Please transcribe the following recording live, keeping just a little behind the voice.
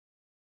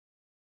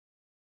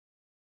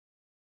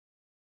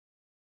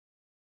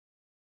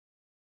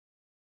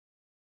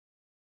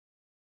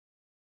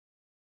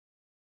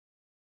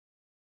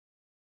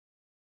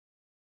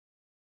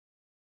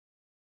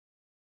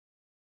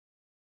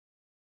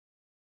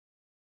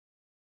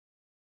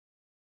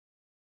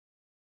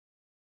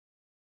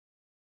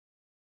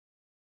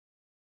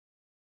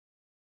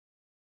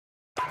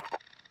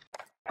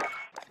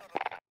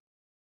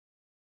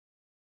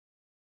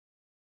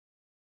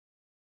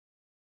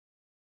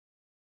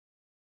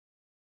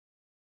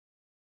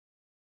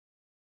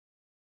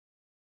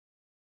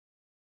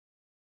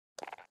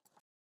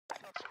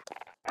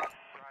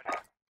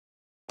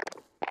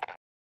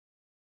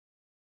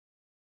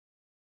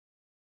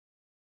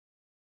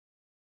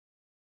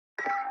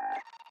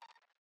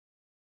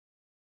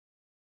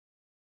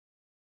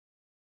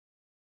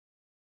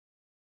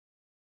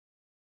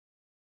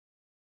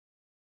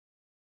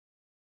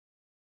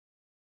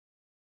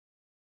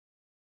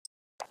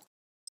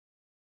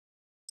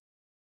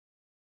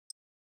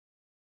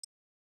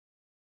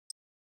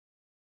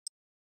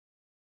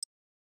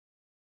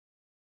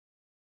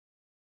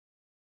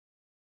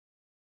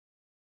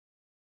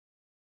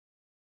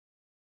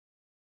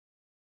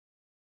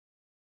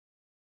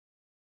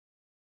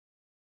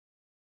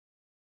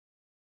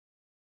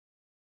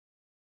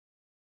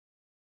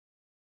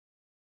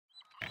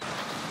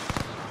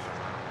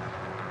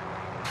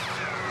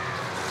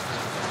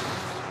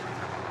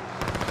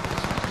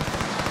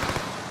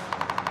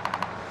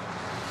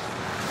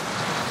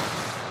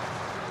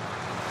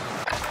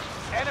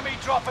Enemy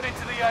dropping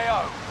into the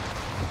AO.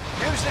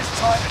 Use this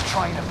time to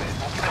train a bit.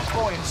 We'll be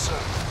deploying soon.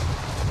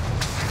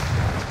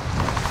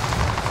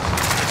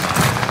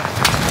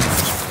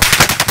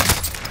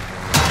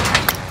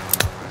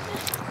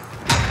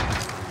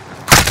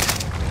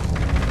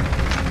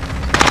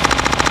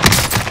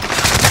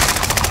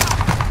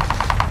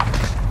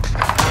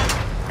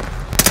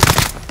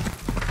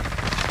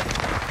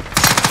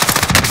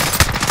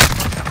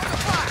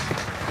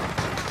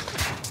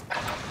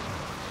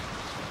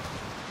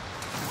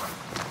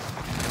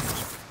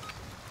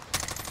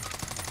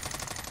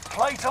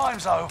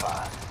 Playtime's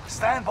over.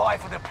 Stand by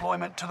for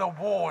deployment to the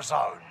war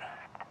zone.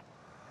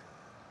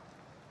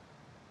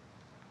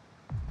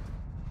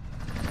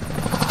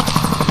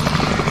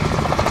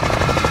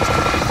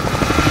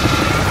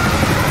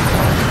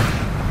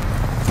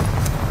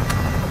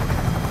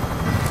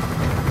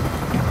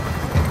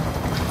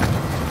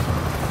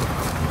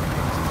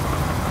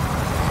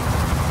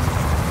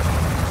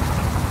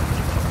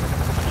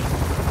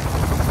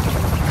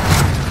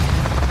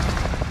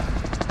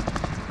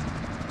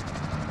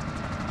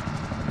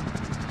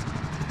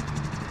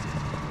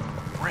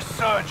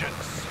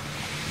 Resurgence.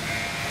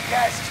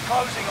 Gas is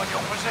closing on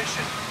your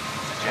position.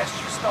 Suggest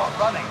you start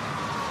running.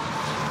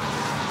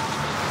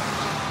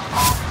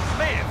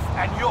 Liv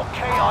and your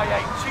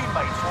KIA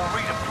teammates will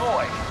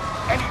redeploy.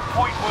 Any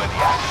point-worthy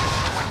action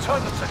will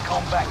return them to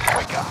combat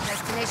quicker.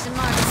 Destination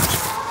marked.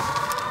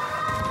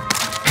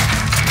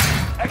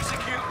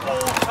 Execute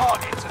all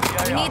targets in the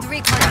AO. We need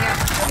recon here.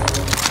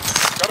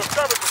 Got a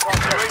service across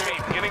the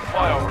UAV beginning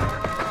flyover.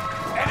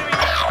 Enemy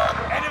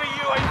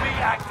UAV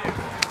active.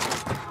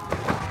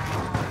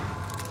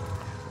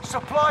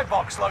 Supply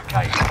box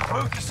located.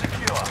 Move to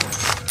secure.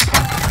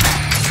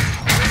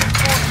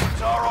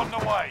 Reinforcements are on the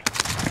way.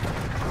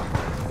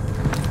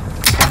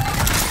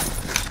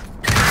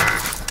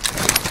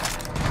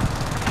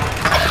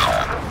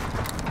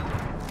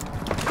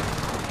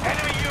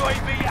 Enemy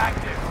UAV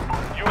active.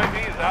 UAV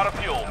is out of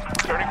fuel.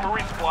 Turning for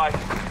resupply.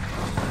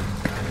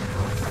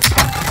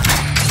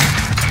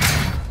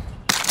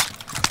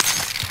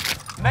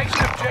 Next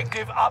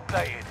objective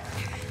updated.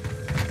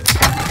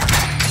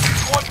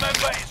 Squad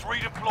member is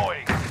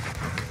redeploying.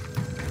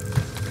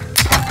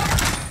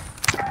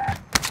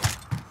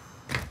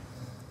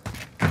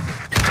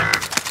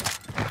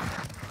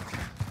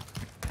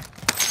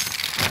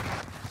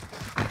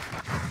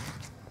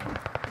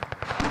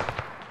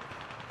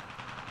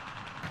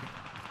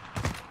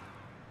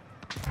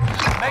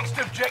 Next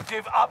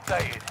objective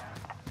updated.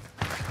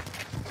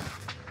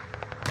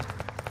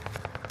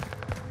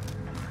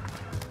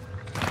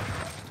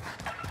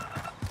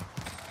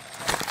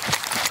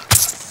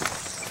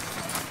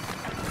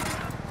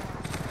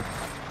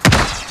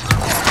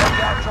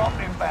 Drop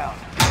inbound.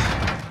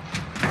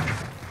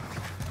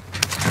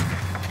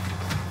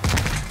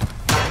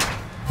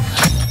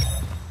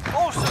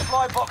 All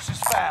supply boxes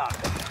found.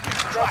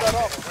 Drop that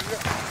off, will you?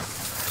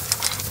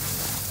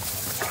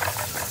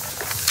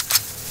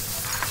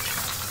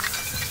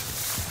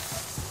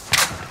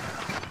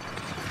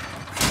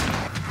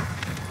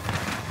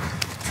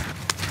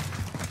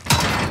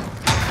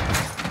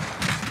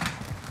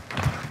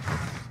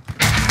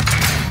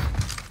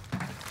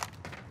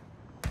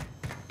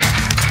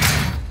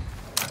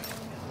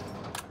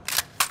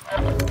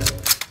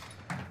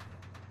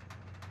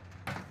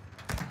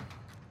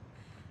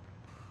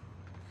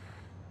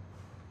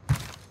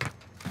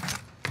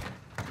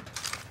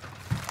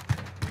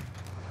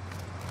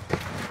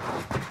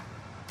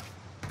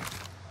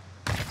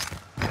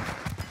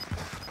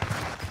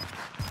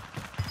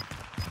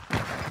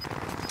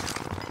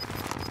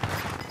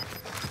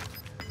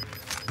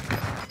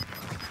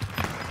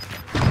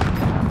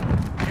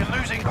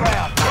 Losing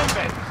ground. Move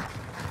it.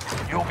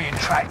 You're being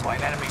tracked by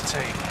an enemy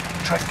team.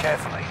 Tread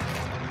carefully.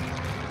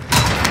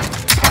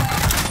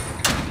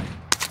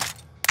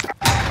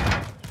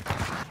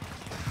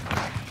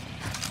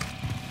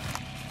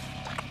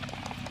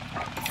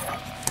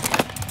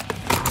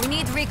 We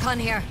need recon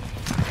here.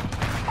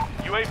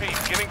 UAV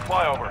beginning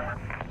flyover.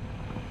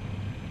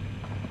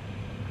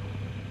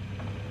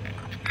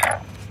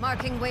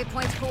 Marking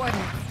waypoint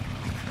coordinates.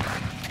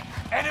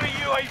 Enemy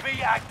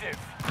UAV active.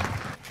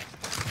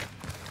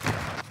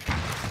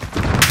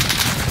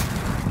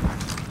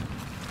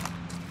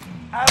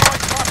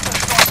 Allied cluster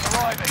strike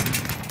arriving.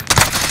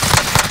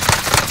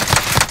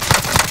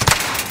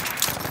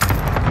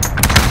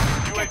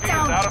 UAV is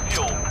out of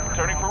fuel.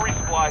 Turning for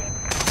resupply.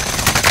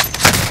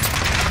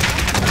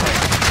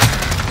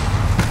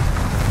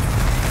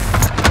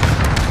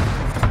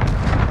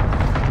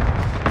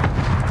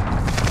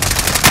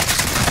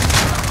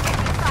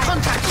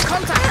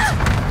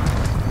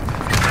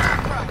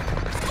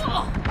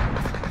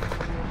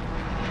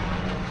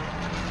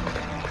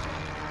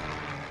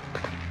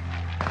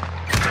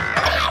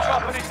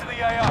 Dropping into the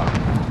AO.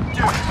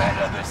 Do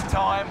better this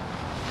time.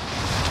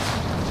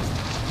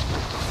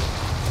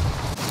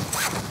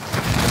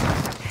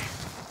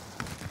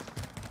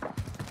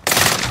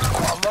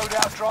 A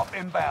loadout drop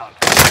inbound.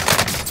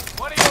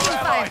 One of your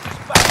allies is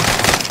back.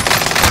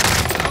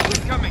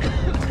 Incoming.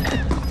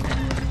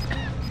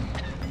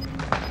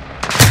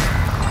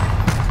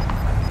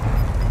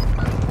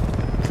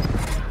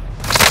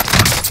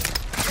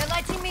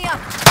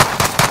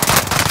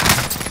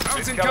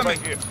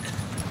 movement here.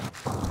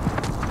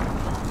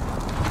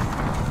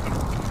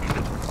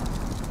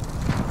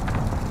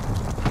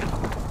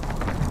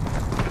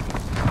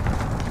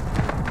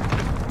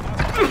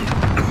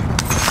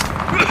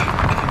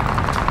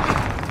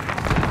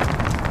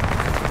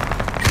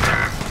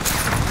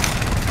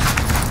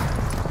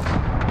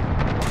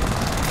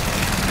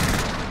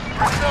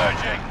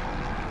 Surging.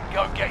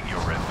 Go get your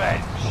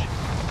revenge.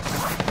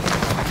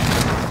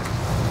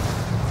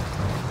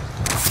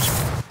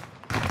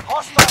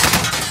 Hostiles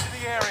into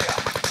the area.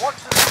 Watch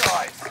the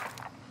skies.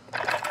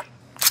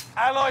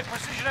 Allied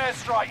precision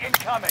airstrike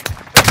incoming.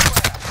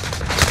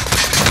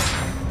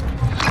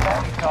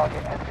 Bounty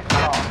target has been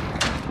marked.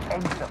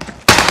 Aim them.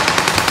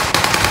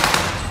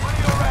 One of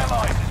your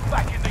allies is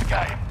back in the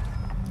game.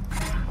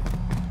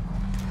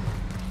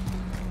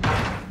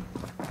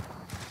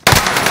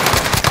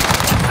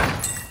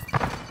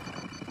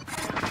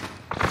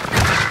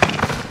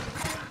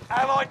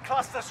 Allied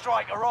cluster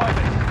strike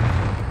arriving.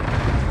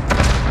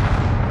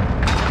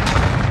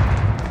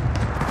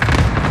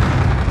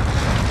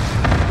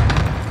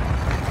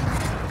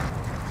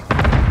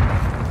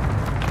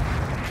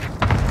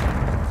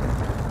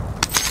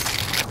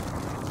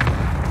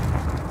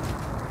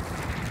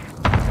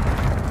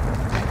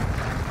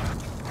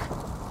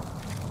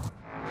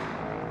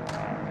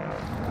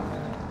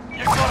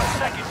 You've got a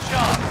second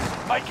chance.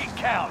 Make it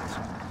count.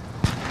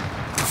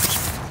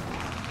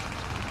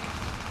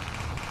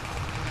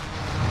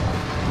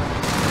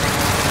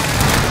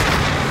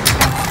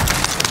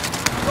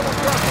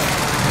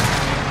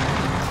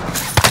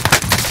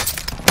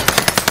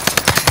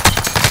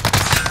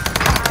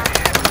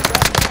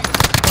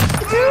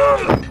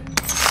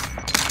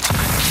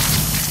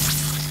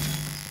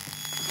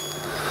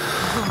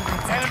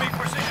 Enemy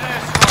precision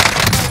airstrike.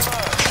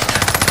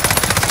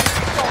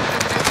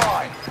 Soldiers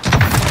nearby.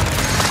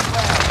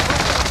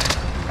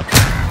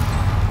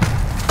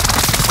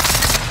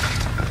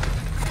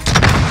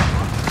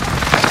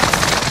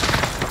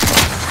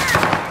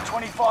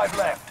 25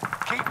 left.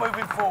 Keep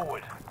moving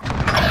forward.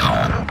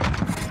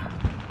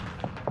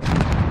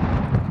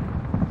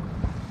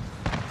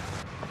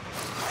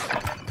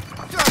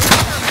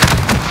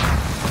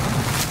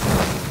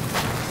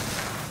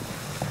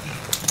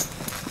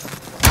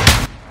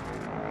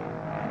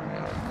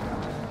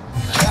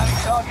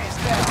 Target is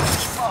down.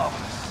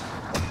 Marvelous.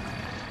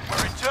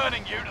 We're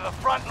returning you to the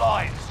front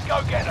lines.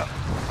 Go get them.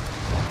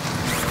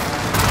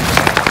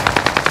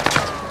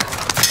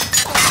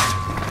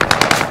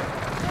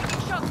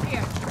 Taking shots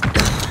here.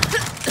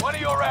 One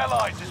of your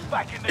allies is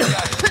back in the game.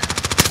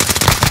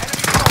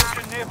 Enemy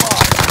soldier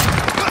nearby.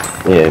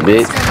 Yeah,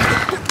 bitch.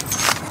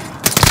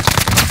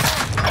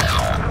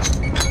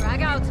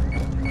 Drag out.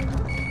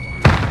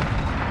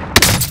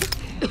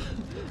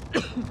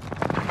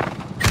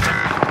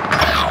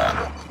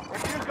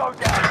 If you go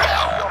down, the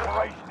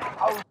operation is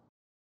over.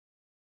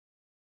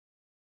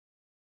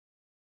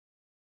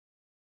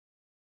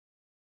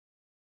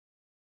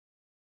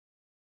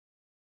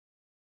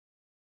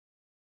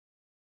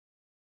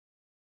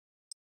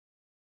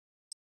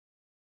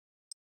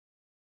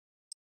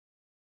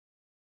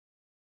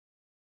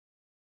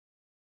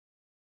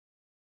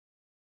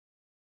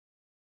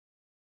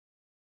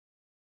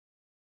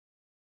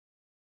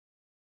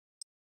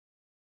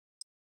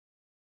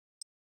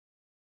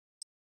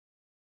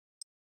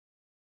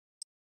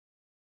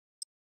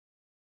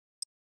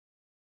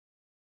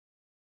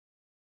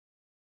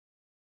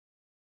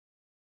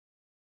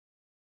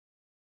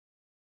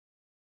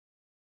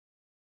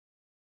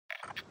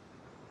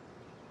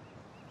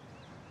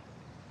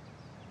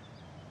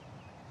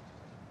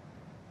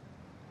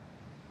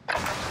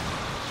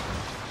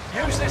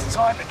 Use this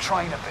time to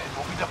train a bit.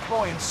 We'll be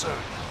deploying soon.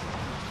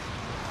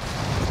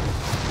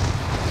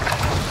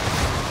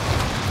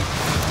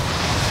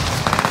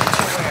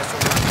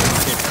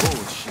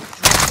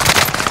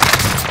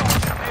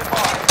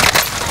 Nearby.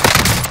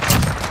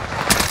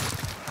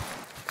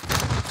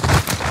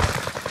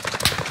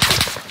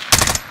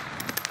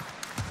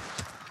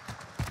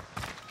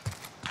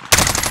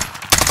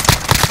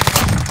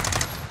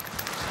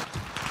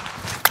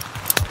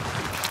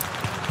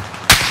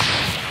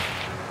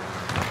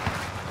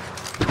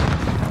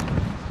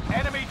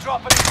 Enemy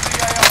dropping into the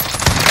AO.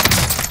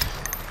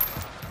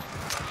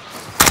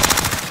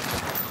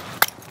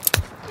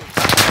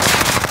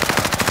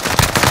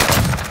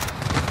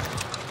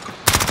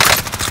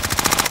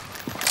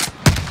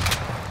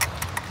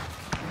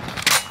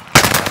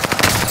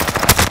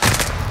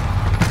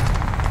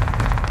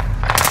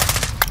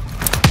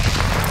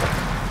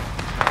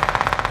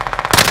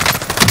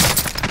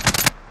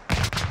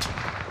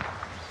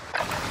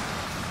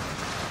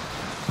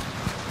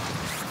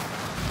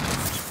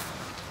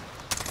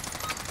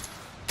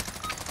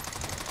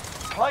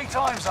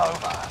 Playtime's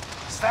over.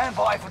 Stand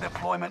by for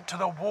deployment to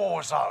the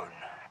war zone.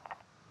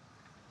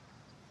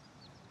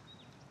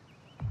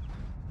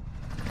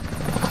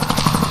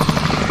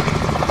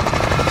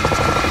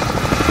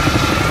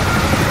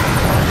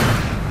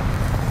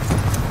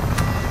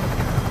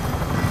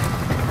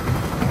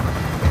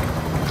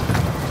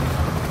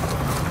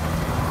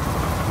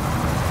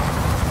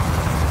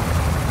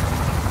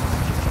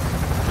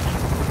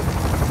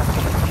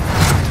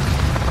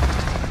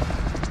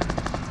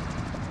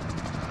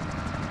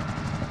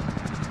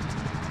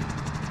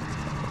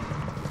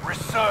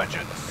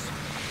 Resurgence.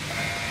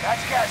 That's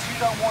gas you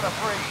don't want to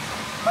breathe.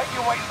 Make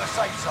your way to the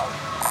safe zone.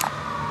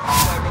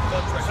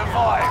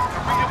 Survive to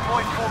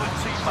redeploy fallen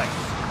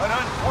teammates and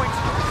earn points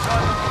to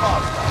return them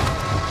faster.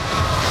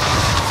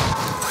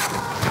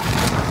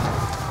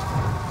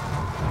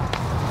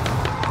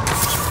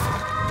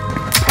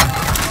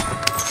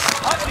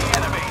 Hunt the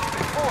enemies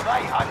before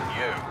they hunt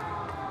you.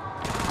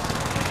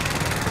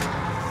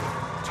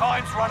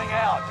 Time's running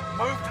out.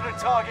 Move to the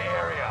target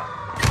area.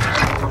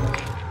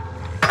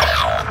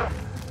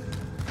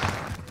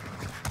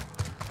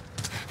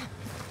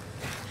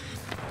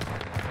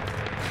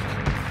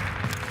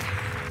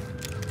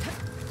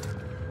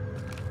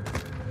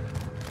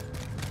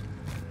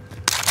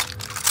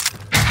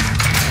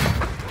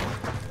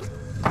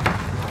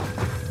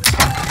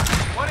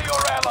 One of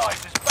your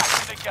allies is back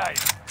in the game.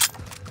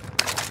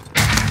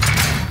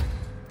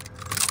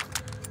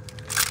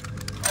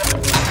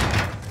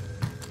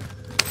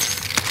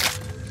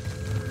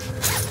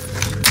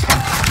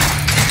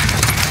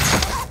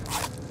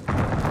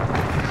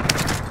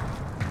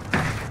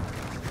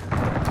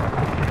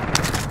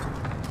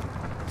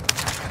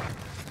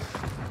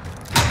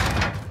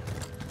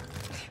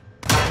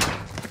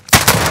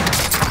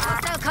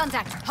 Hostile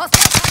contact.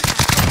 Hostile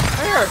contact.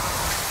 Where?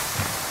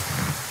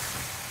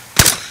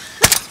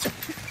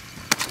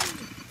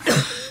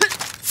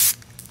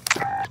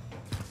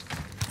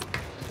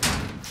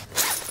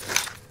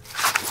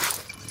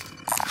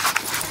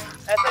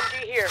 SMG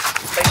here.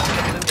 Thanks for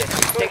the loot.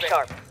 Stay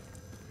sharp.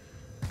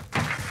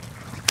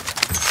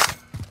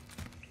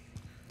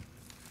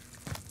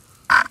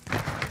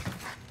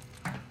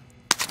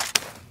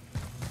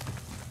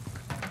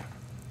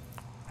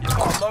 You've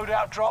got a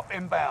loadout drop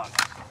inbound.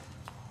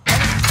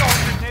 Enemy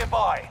soldiers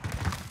nearby.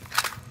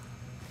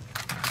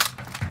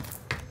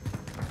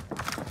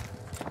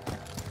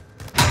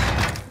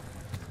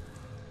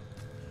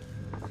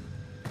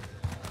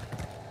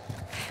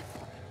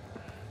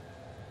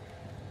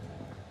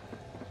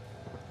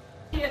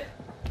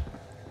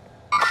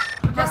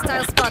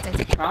 Hostile spotted.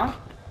 Huh?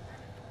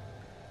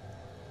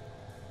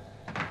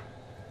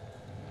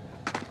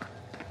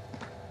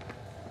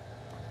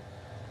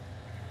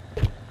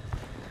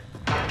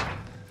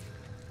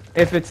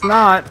 If it's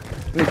not,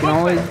 we can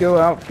always go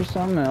out for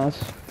something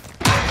else.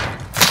 I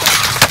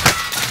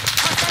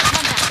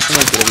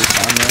think it'll be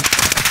fine though.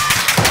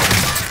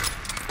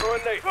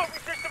 Grenade.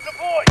 Focus system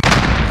deployed.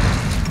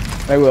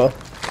 I will.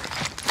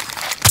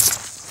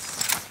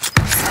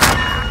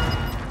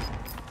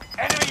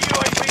 Enemy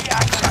UAV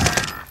active.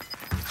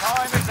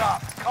 Time is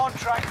up.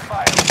 Contract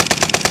failed.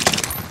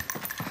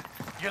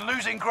 You're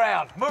losing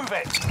ground. Move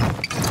it.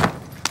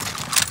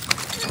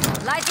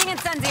 Lighting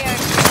incendiary.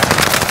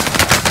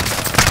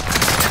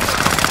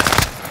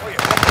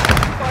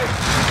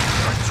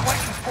 There are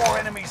 24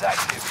 enemies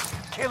active.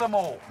 Kill them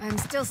all. I'm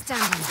still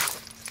standing.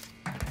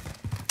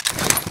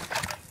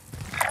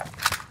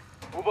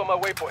 Move on my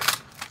waypoint.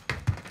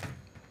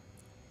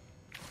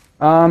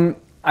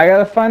 I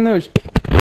gotta find those